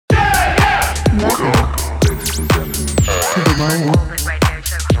That's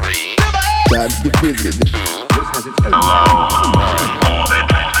the business.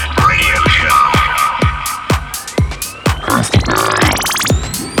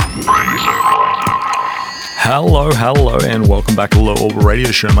 Hello, and welcome back to the Low Orbit Radio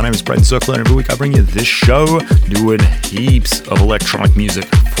Show. My name is Braydon Zirkler, and every week I bring you this show doing heaps of electronic music,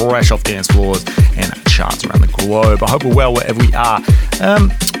 fresh off dance floors and charts around the globe. I hope we're well wherever we are.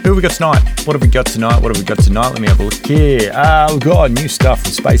 Who have we got tonight? What have we got tonight? Let me have a look here. We've got new stuff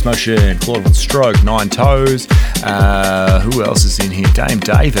from Space Motion, Claude Von Stroke, Nine Toes. Who else is in here? Dame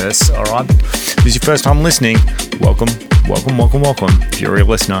Davis. All right. If this is your first time listening, welcome. If you're a real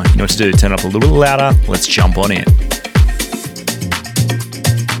listener, you know what to do. Turn it up a little bit louder. Let's jump on in.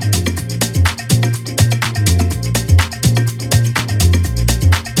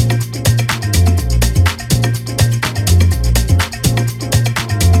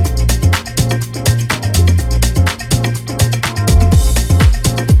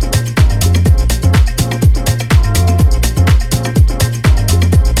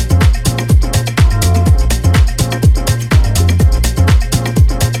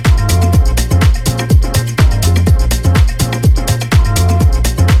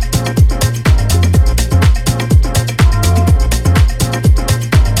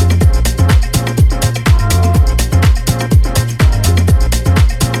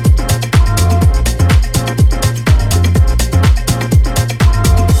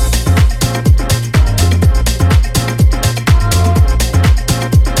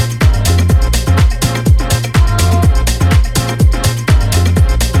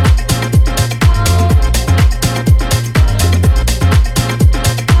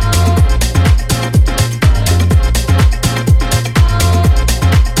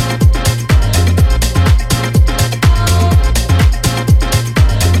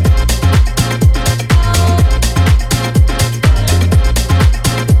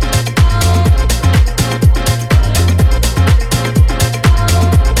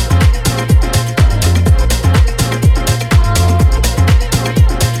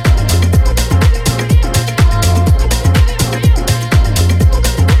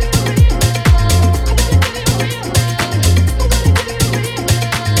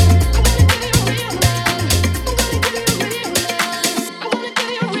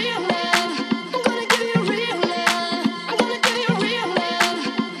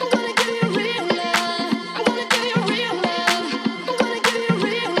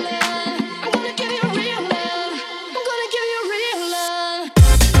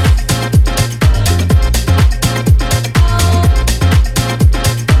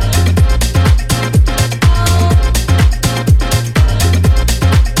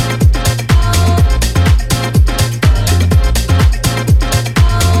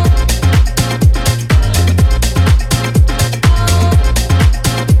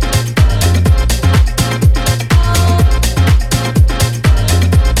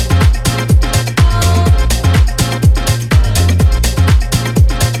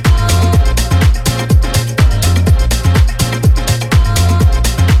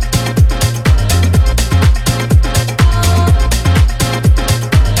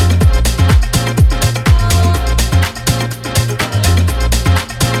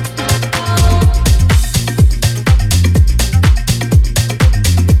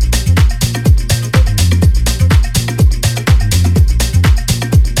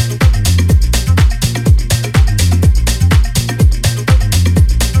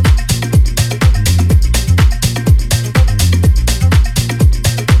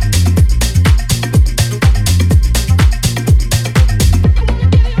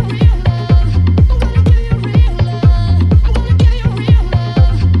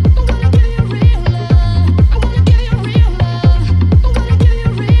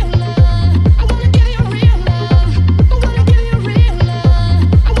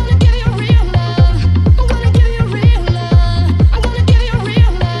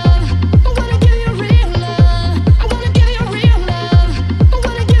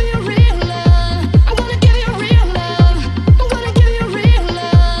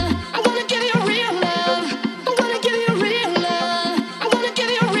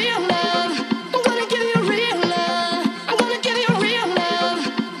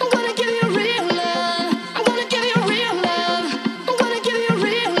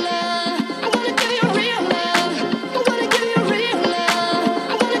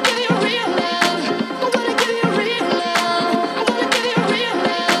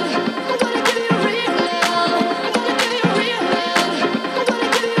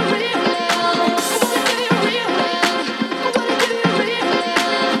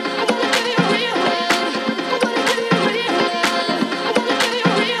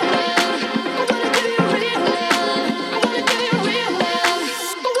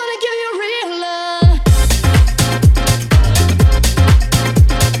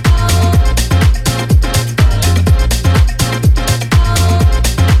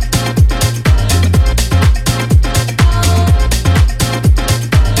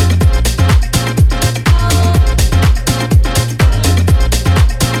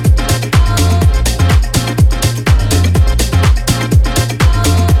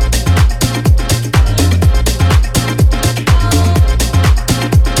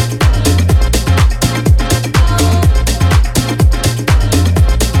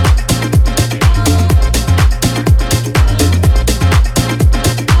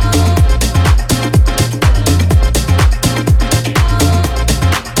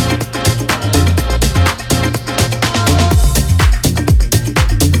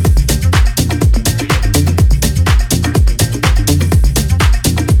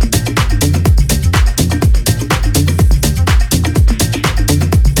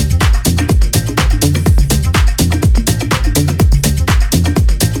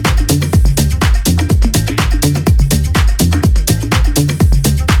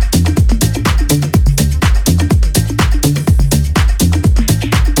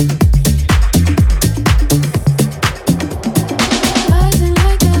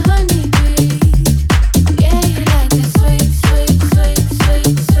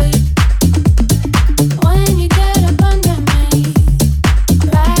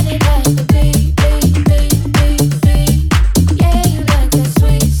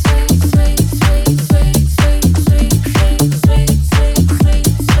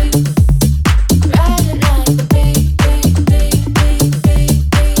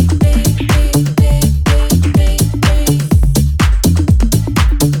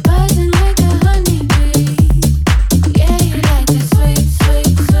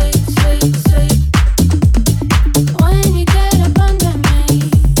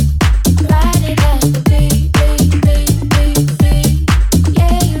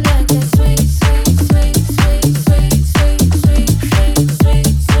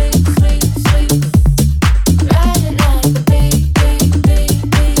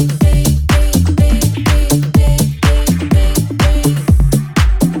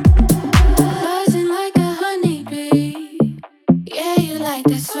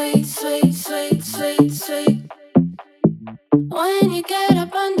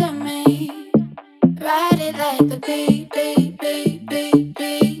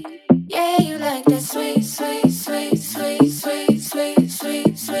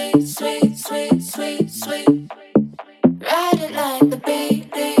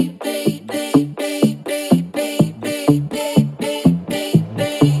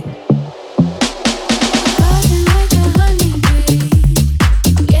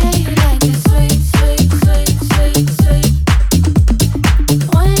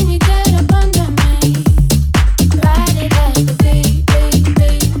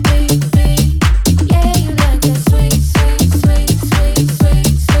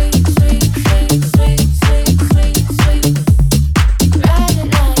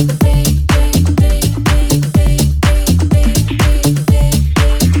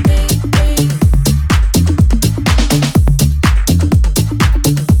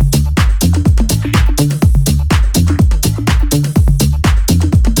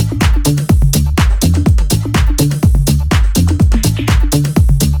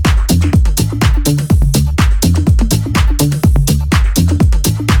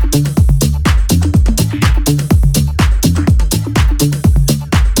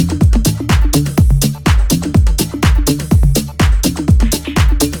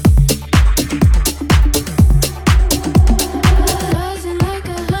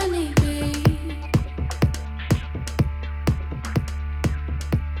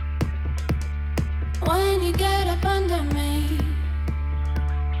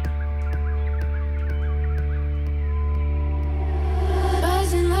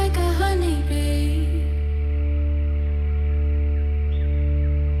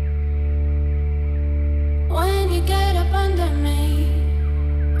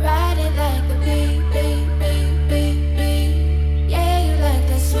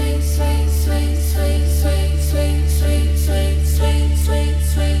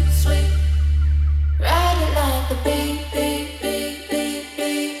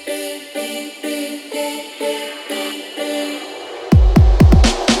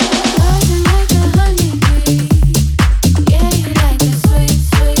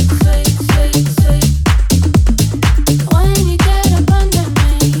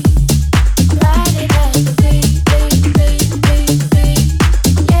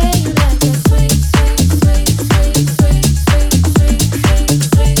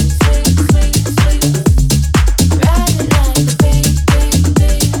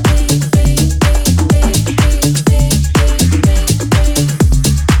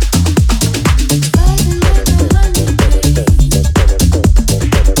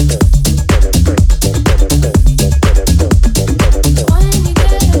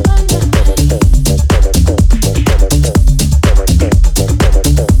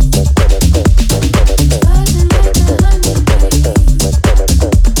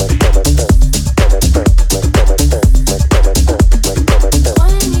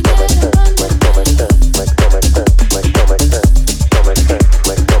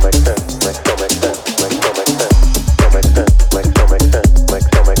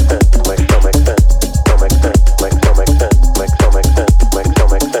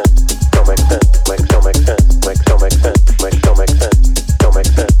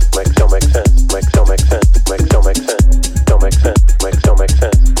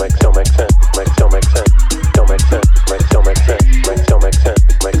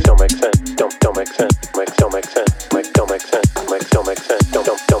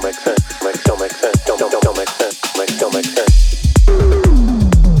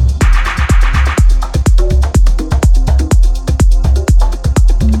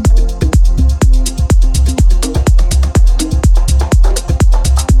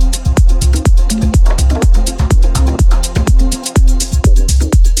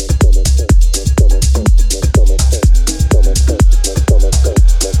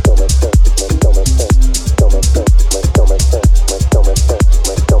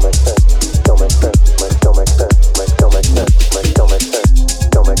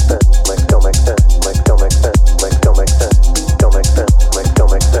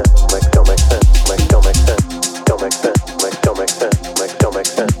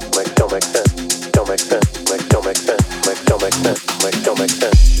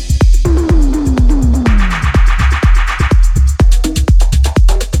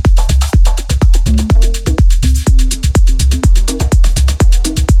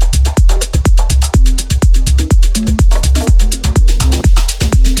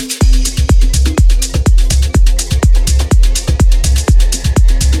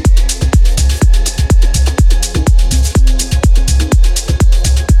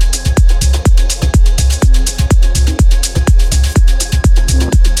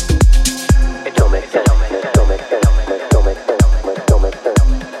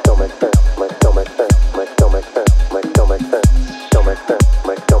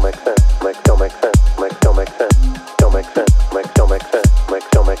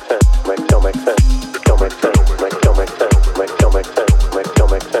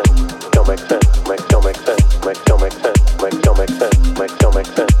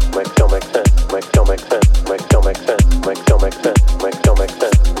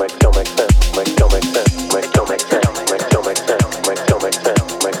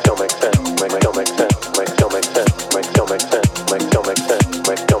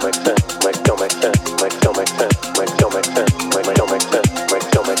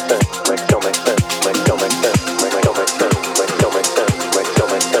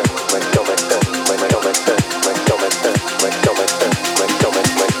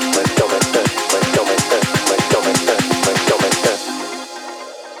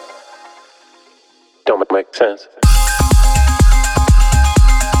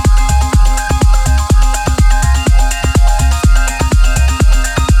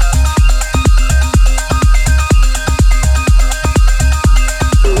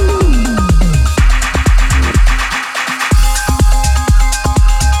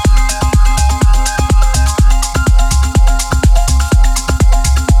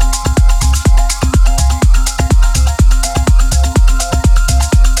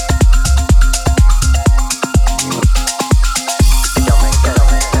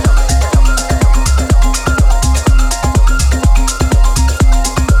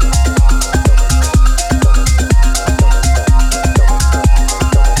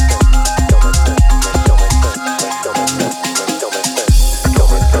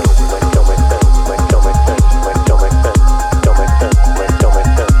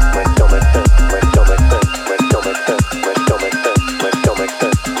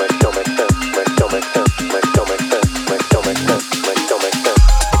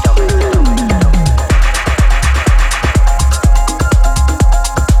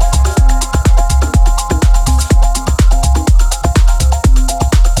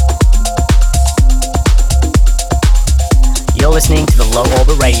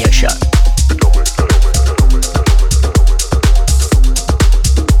 Radio Show.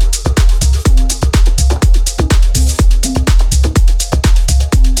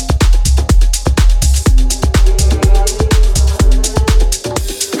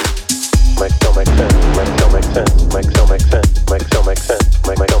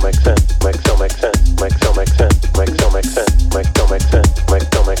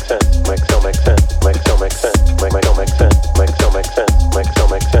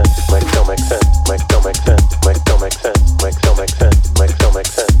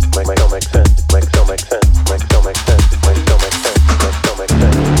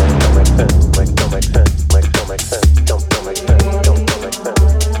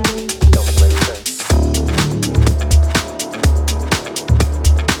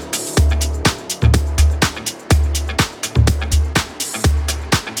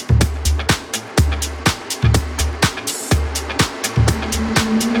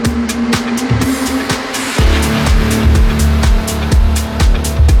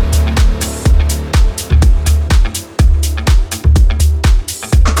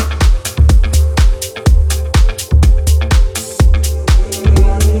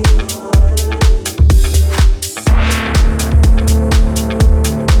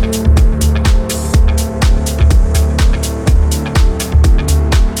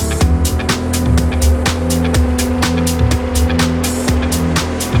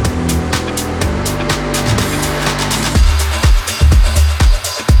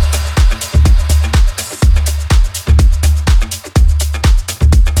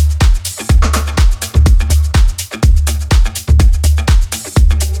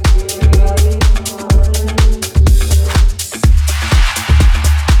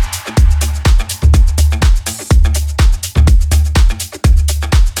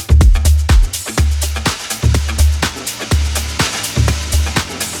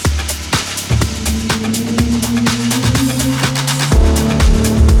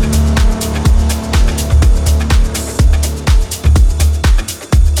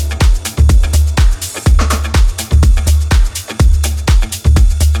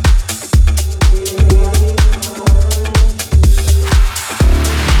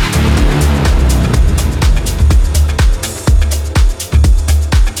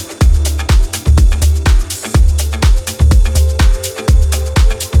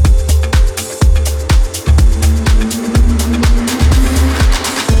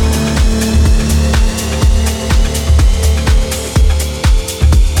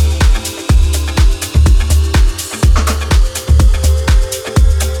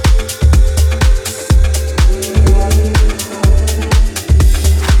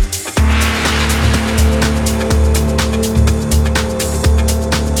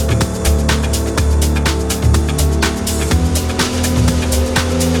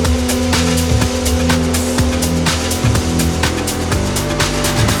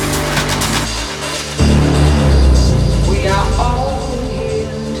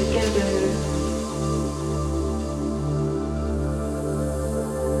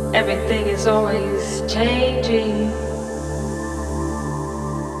 Everything is always changing.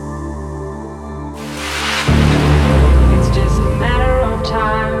 It's just a matter of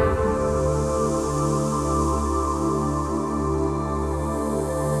time.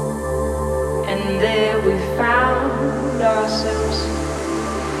 And there we found ourselves.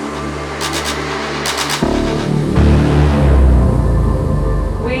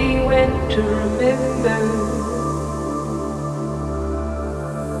 We went to remember.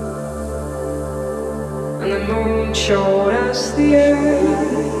 And the moon showed us the earth.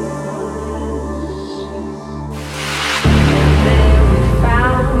 And there we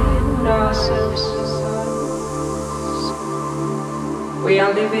found ourselves. We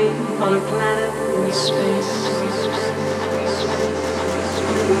are living on a planet in space.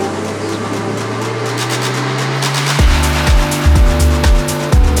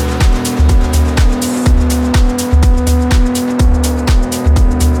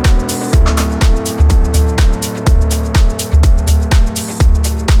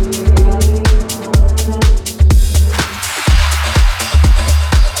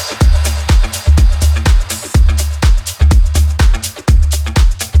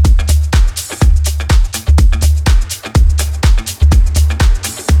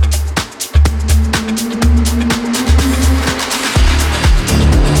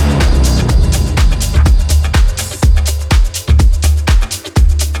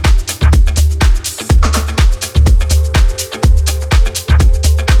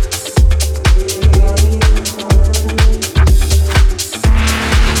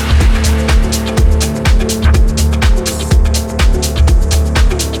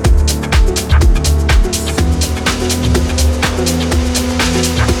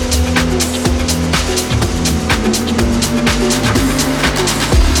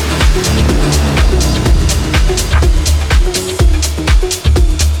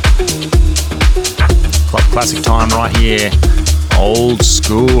 Classic time right here. Old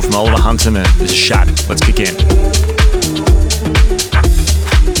school from Oliver Hunterman. This is Shad. Let's kick in.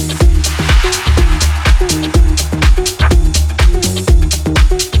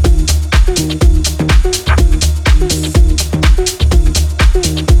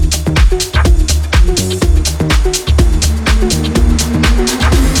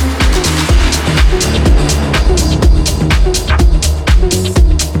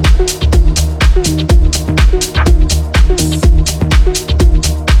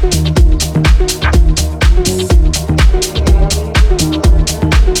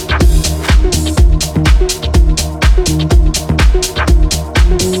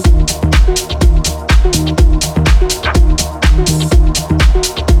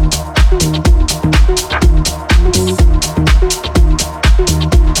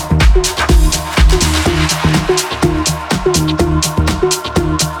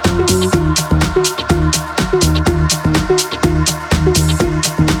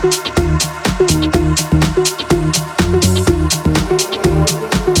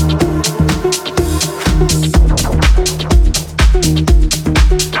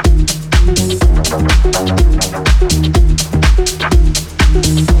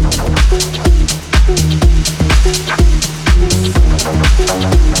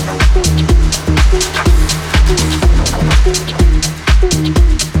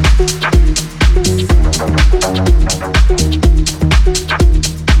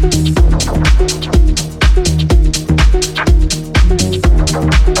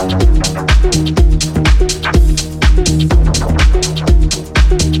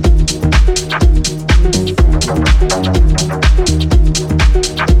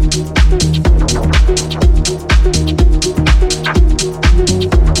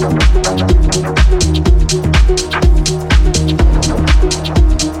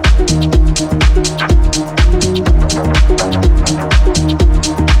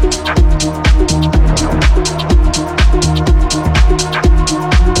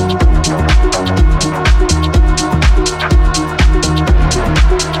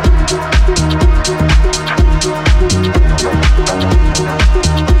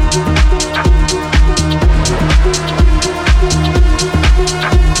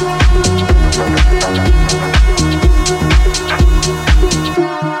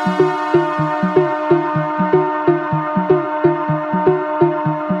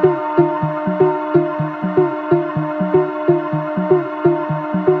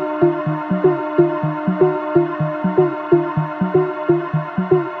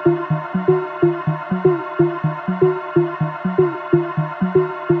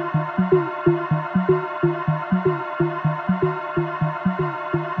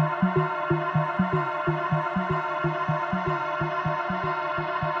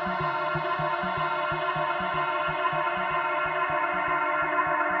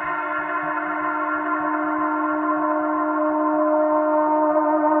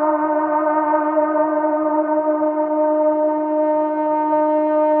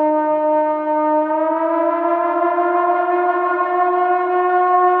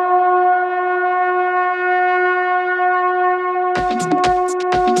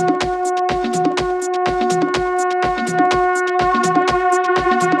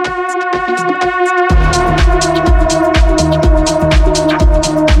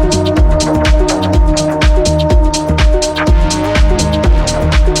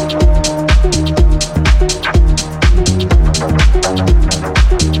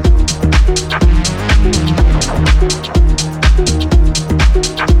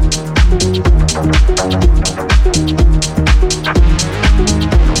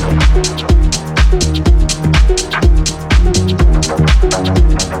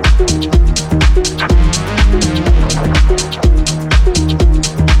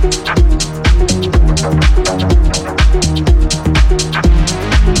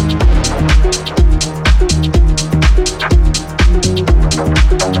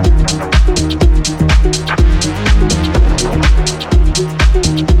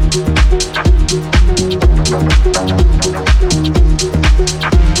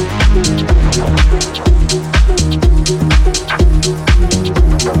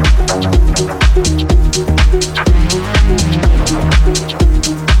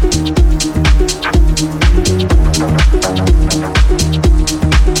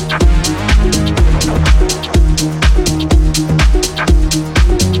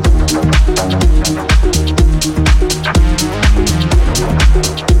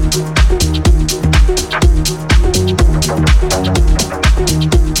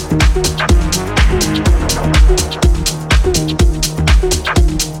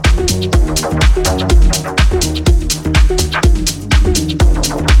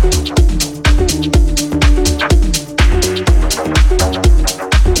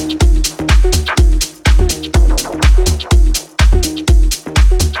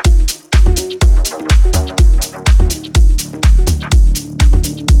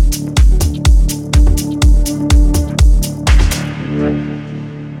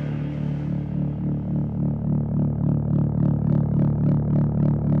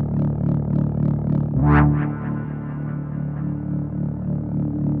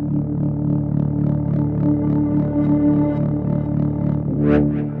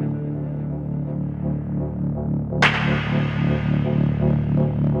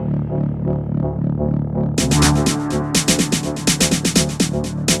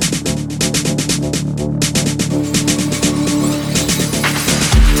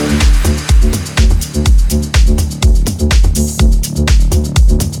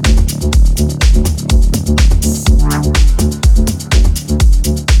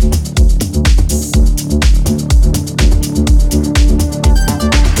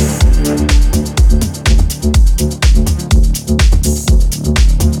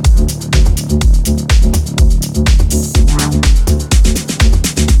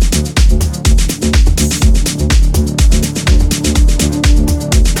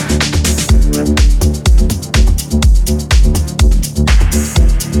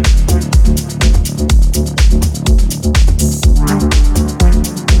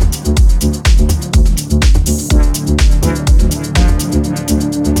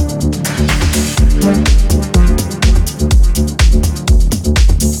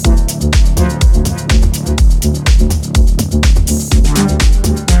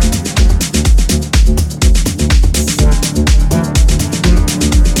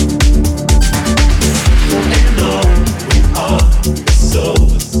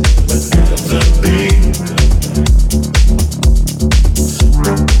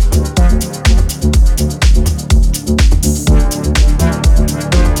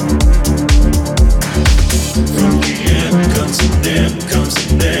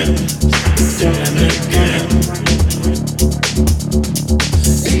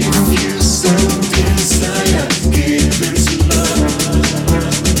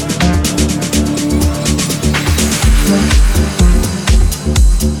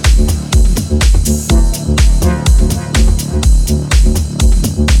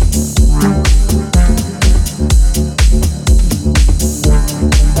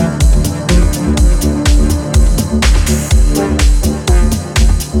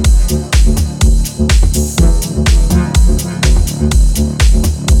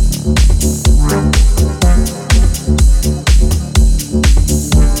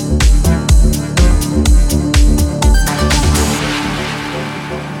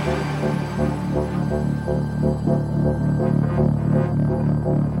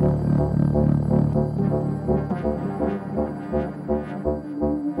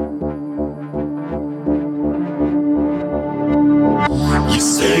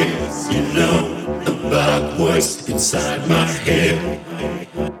 Inside my head,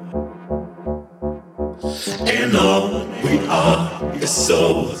 and all we are is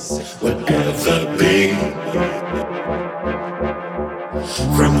souls will ever be.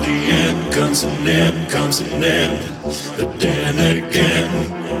 From the end comes an end, comes an end, but then again,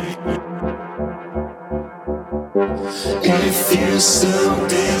 if you so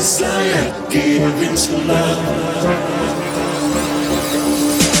desire, give into love.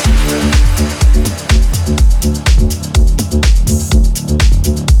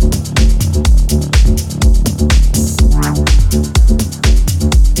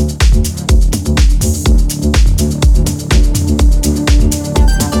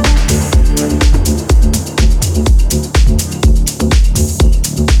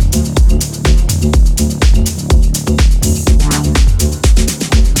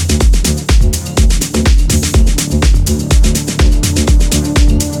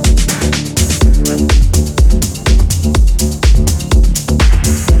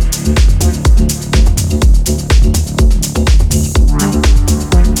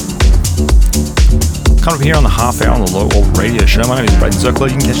 Here on the half hour on the Low Old Radio Show. My name is Braydon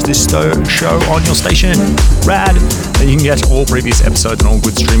Zirkler. You can catch this show on your station, Rad. And you can catch all previous episodes on all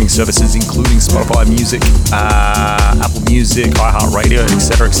good streaming services, including Spotify Music, Apple Music, iHeartRadio,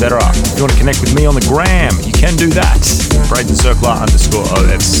 etc., etc. If you want to connect with me on the gram, you can do that. Braydon Zirkler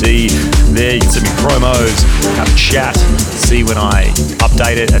 _OFC. There you can send me promos, have a chat, see when I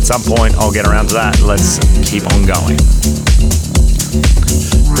update it. At some point, I'll get around to that. Let's keep on going.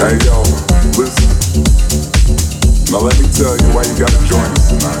 Hey yo, listen. Now let me tell you why you gotta join us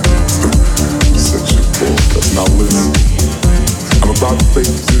tonight. Such a bull. Let's not listen. I'm about to take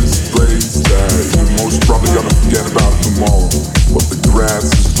you to this place that you're most probably gonna forget about tomorrow. But the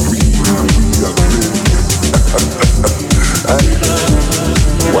grass is green and we are green. Hey,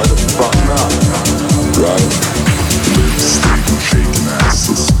 why the fuck not? Right? Lipstick and shaking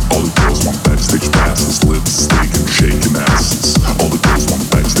asses. All the girls want backstage passes. Lipstick and shaking asses. All the girls want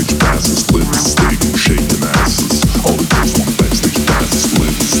backstage passes. Lipstick and shaking asses. All the girls want backstage passes.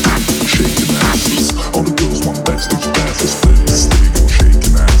 Lipstick and shaking asses. All the girls want backstage passes. Lipstick and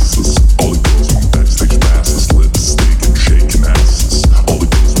shaking asses. All the girls want backstage passes. Lipstick and shaking asses. All the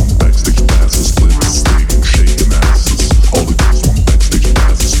girls want backstage passes. Lipstick and shaking asses. All the girls want backstage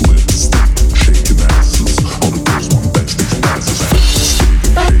passes. Lipstick and shaking asses. All the girls want backstage passes. Lipstick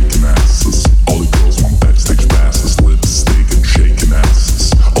and shaking asses. All the girls want backstage passes. Lipstick and shaking asses.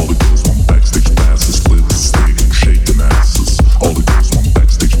 All the girls want backstage passes. Lipstick and shaking asses. All the girls want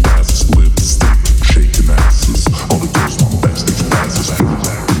backstage passes. Lipstick and shaking asses. All the girls want backstage passes.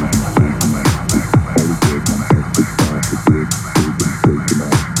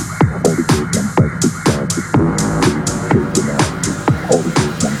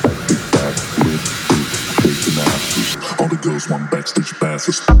 All the girls want backstage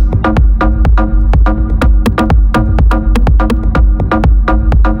passes.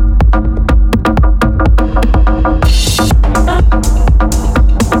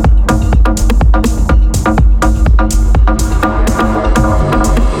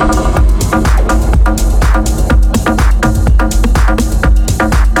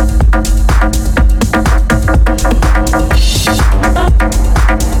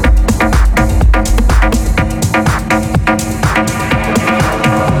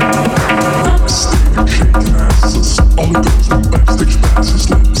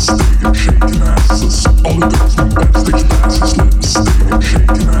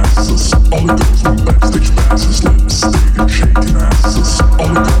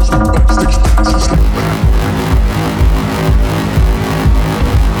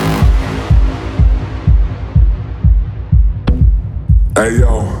 Hey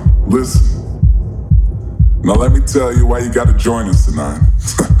yo, listen. Now let me tell you why you gotta join us tonight.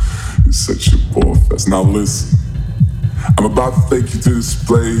 You're such a poor fest. Now listen. I'm about to take you to this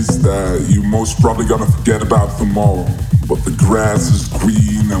place that you most probably gonna forget about tomorrow. But the grass is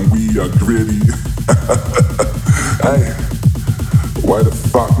green and we are gritty. Hey, why the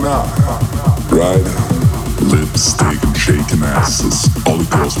fuck not? Right? Lipstick and shaking asses. All the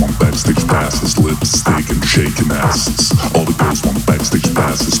girls want backstage passes. Lipstick and shaking asses. All the girls want backstage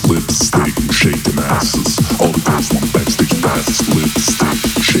passes. Lipstick and shaking asses. All the girls want backstage passes. Lipstick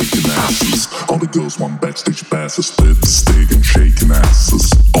and shaking asses. All the girls want backstage passes. Lipstick and shaking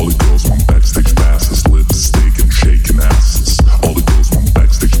asses. All the girls want backstage passes. Lipstick and shaking asses. All the girls want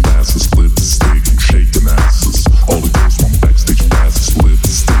backstage passes. Lipstick and shaking asses. All the girls want backstage passes.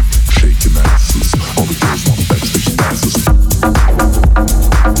 Lipstick and shaking asses. All the girls want backstage passes. We'll be right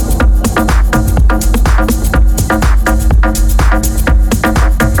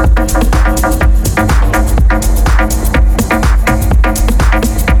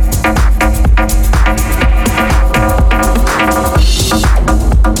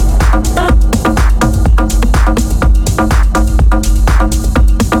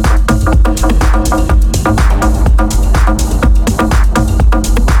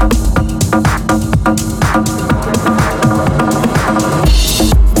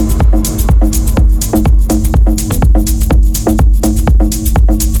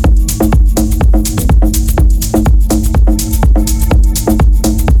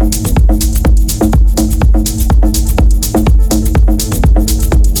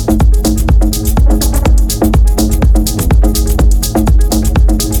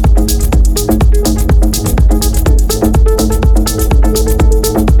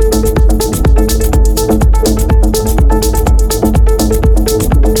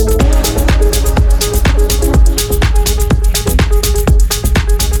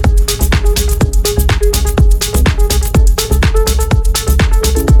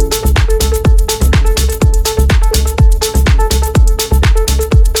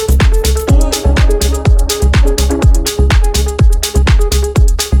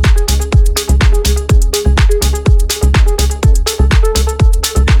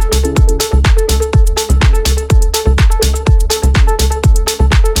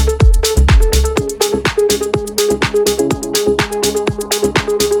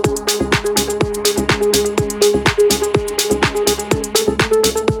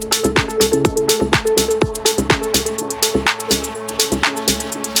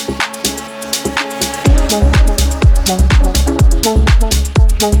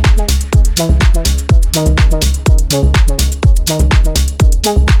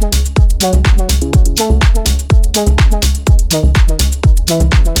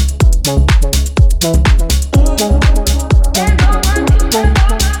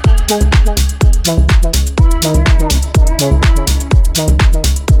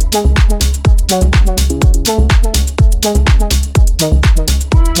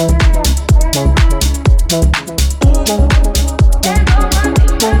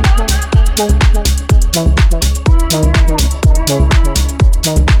back.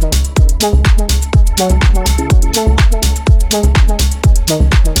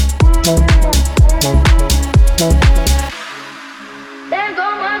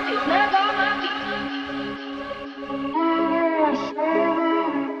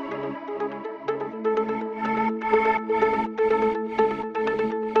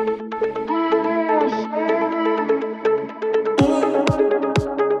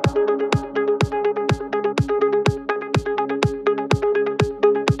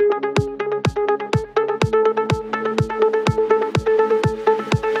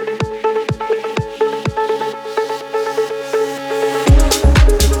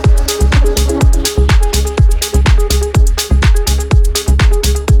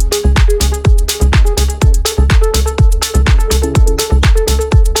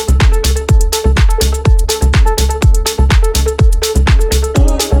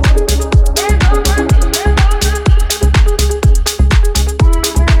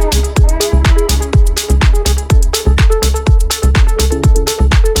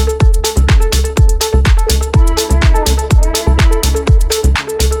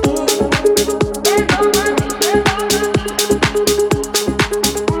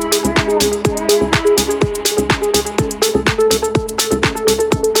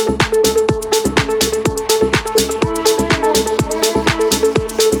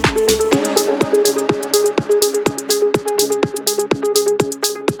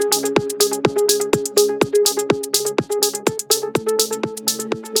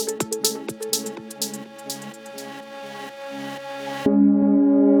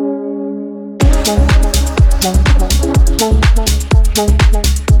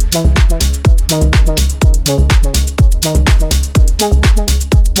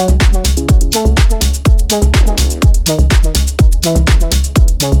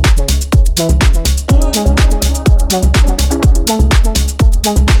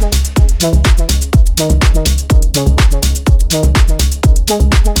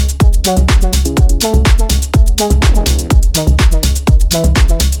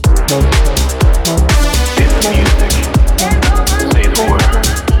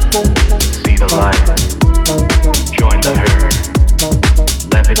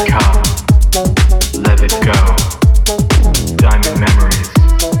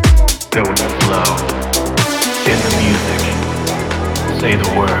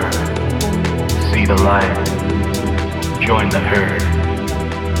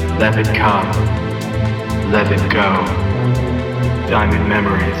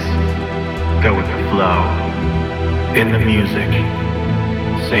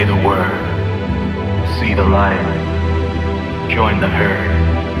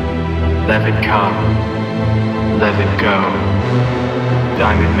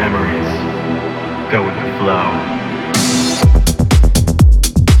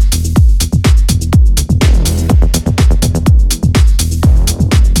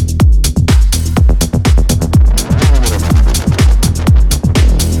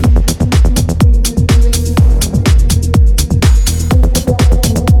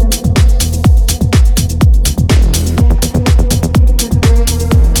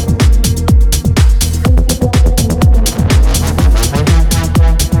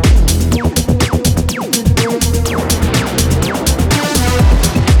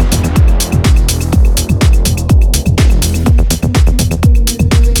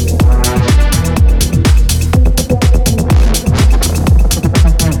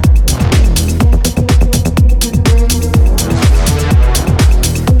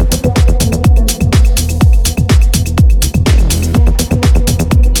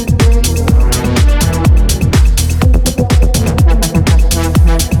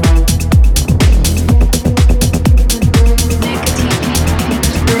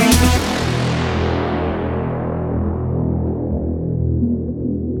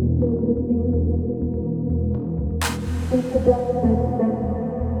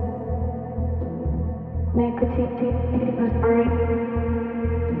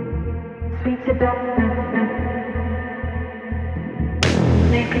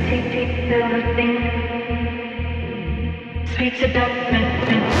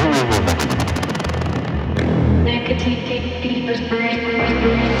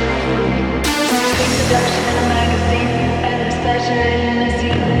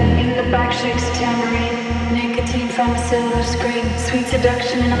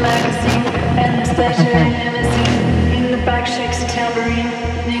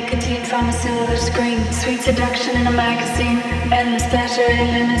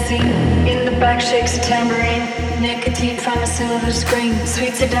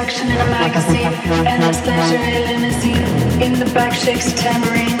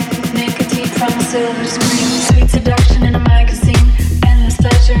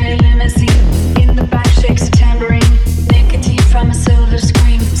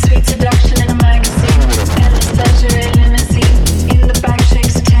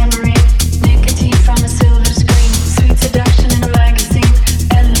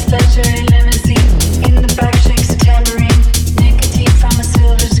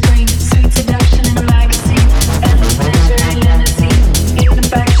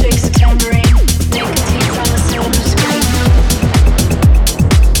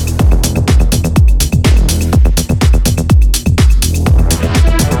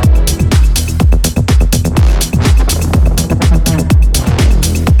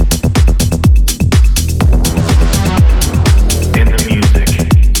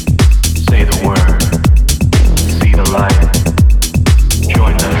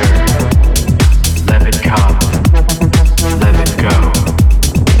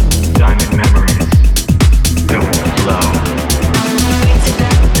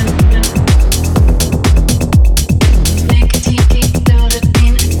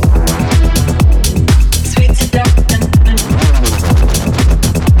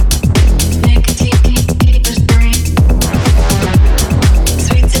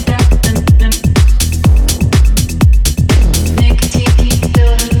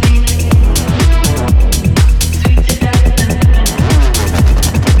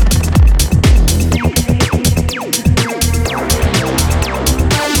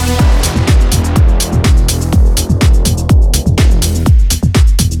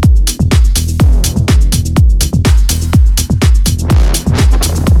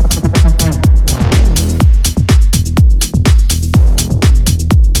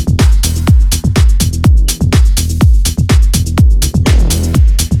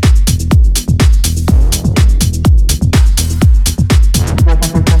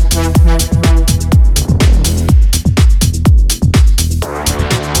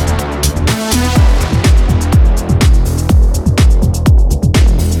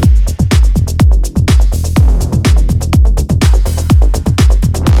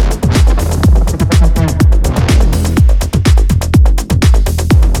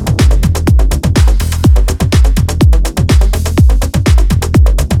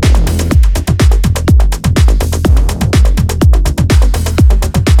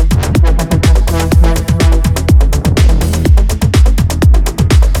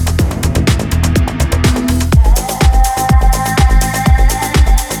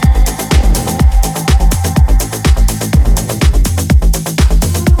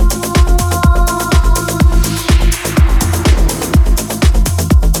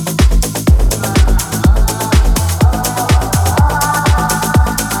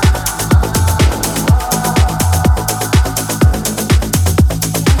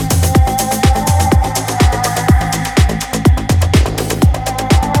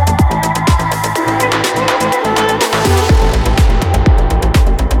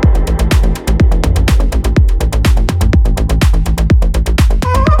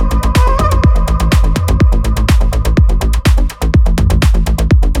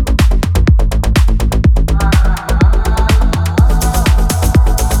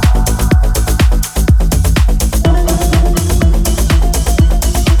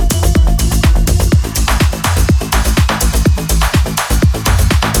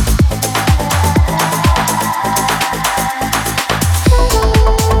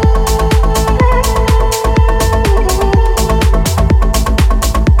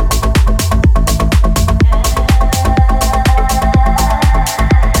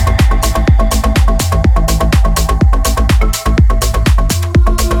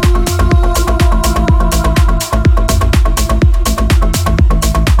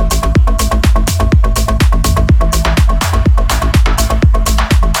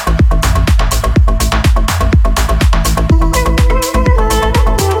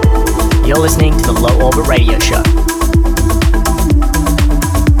 You're listening to the Low Orbit Radio Show.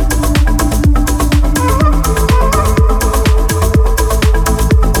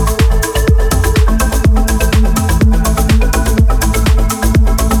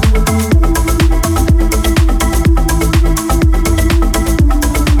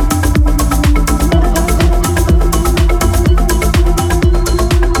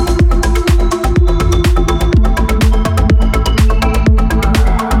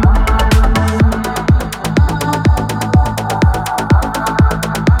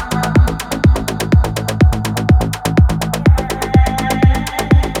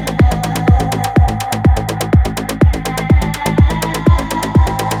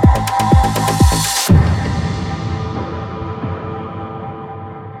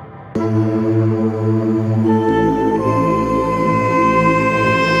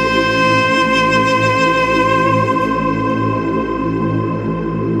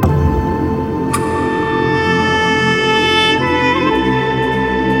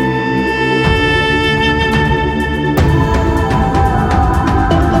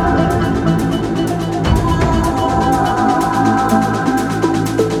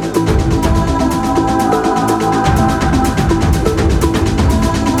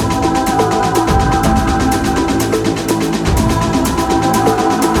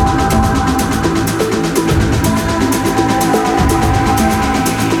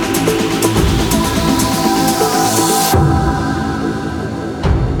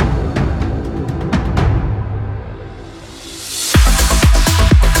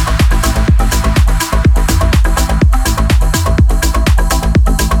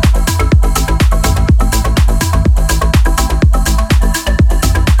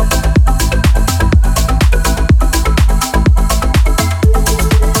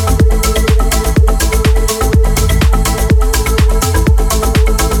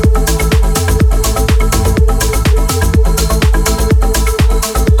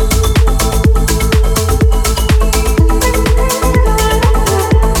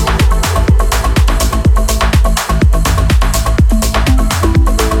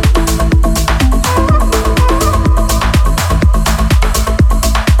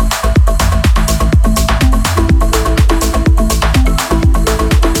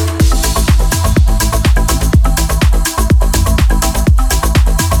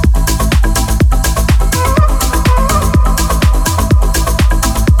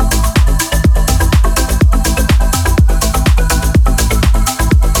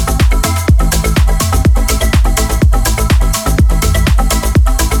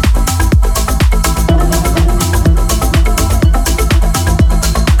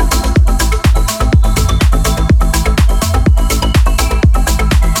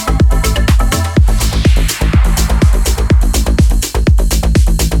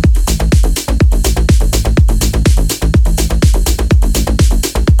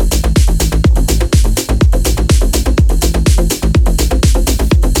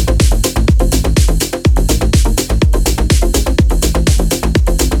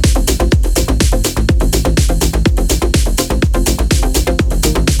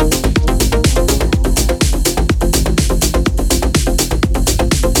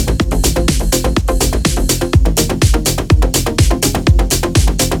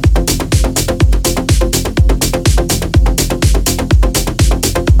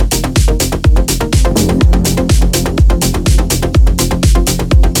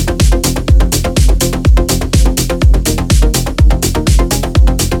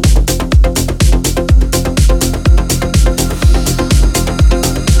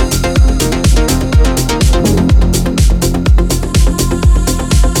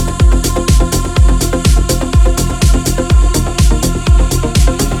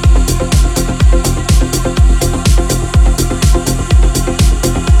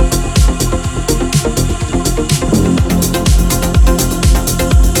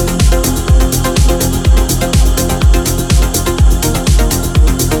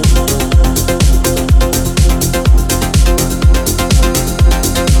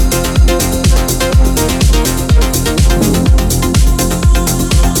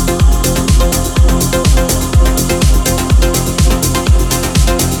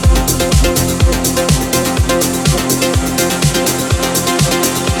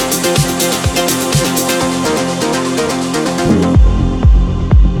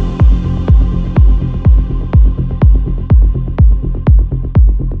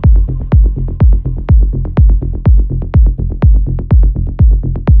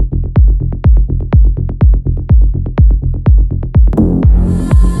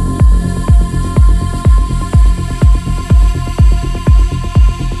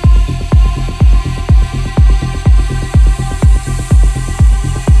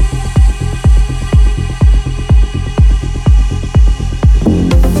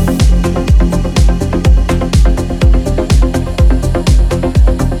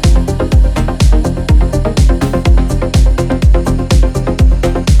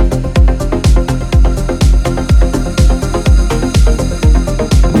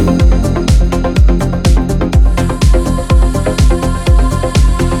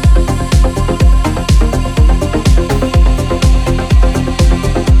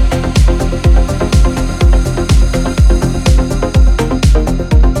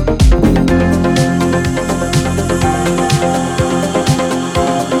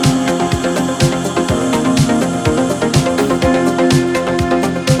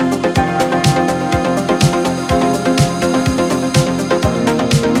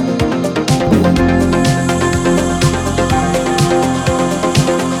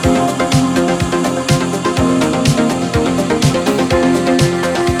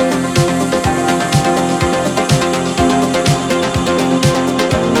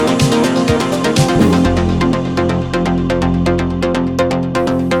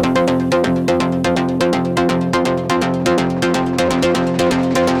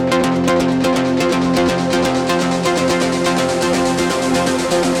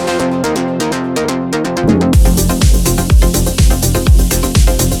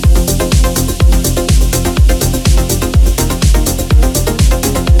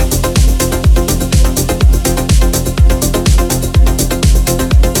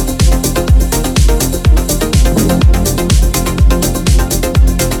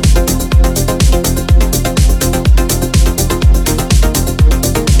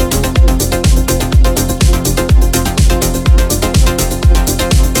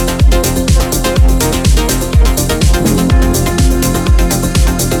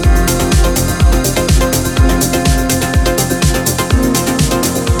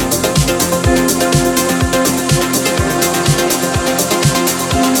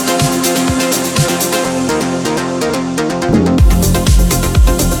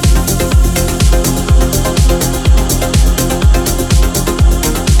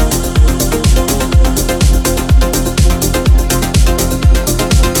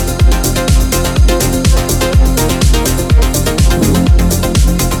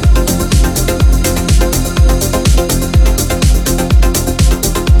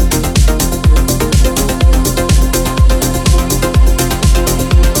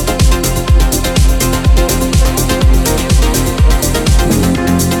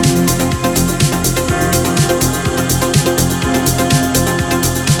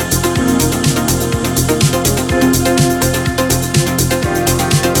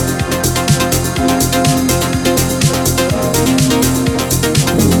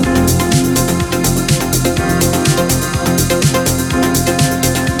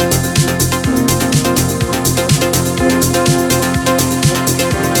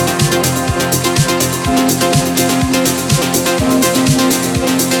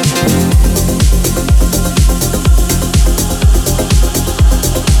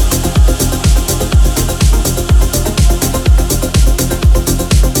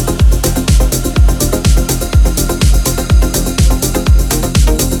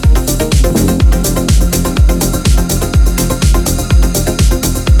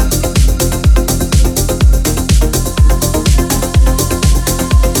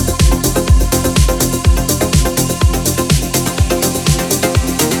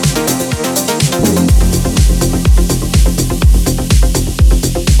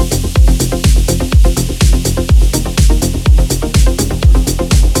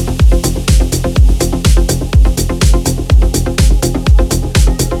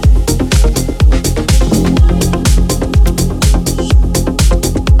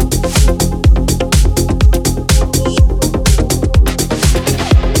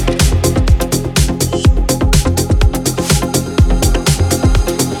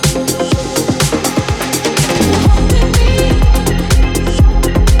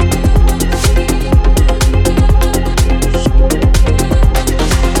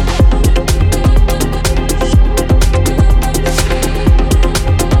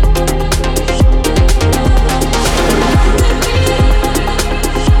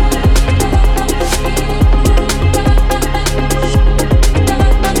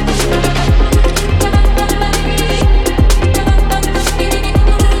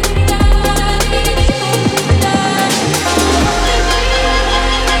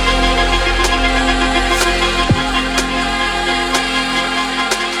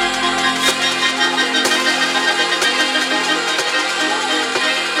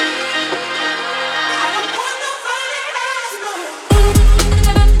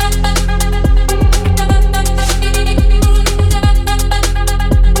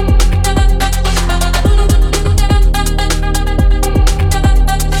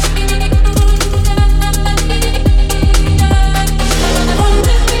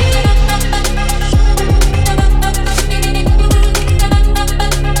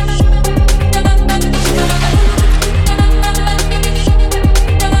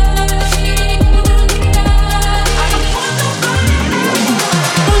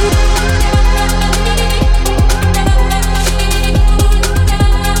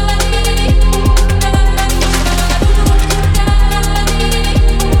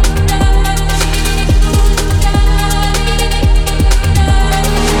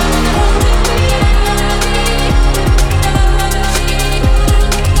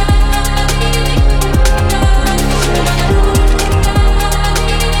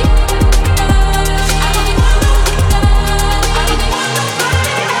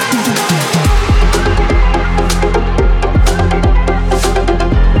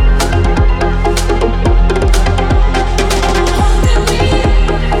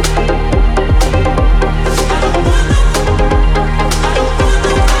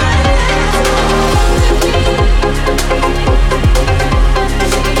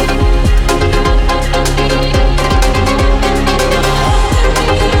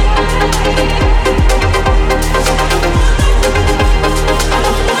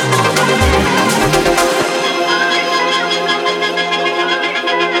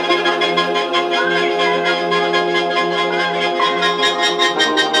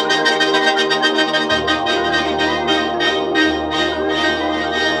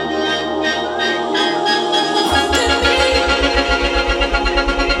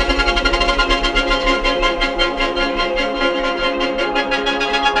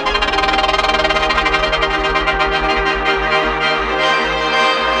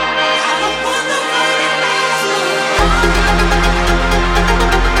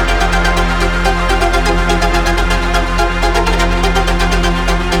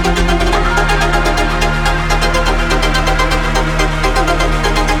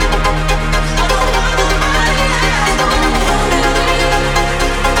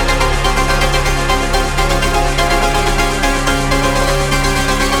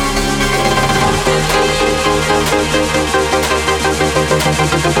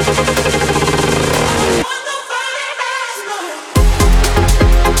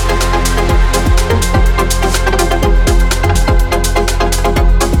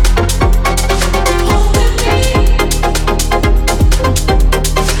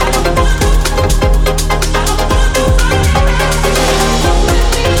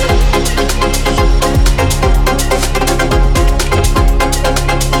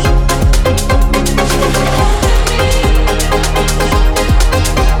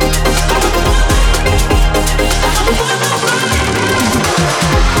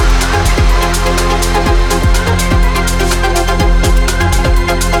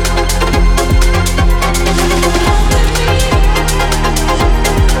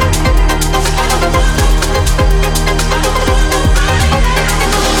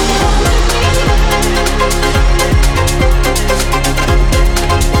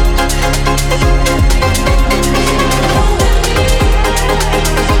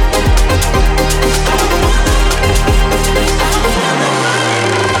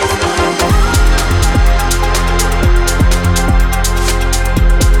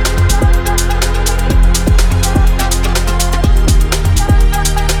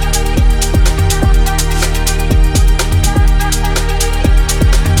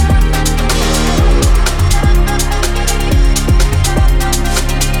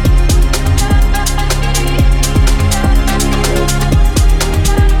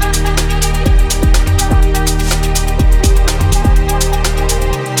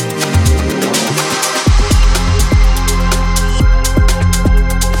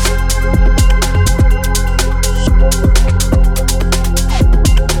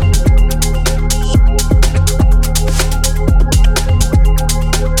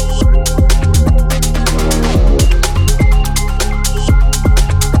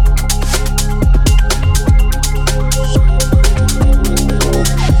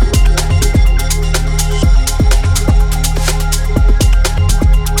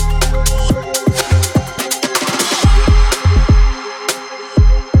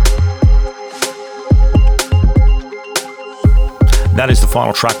 that is the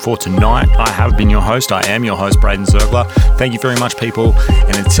final track for tonight. I have been your host. I am your host, Braydon Zirkler. Thank you very much, people.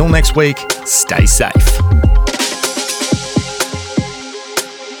 And until next week, stay safe.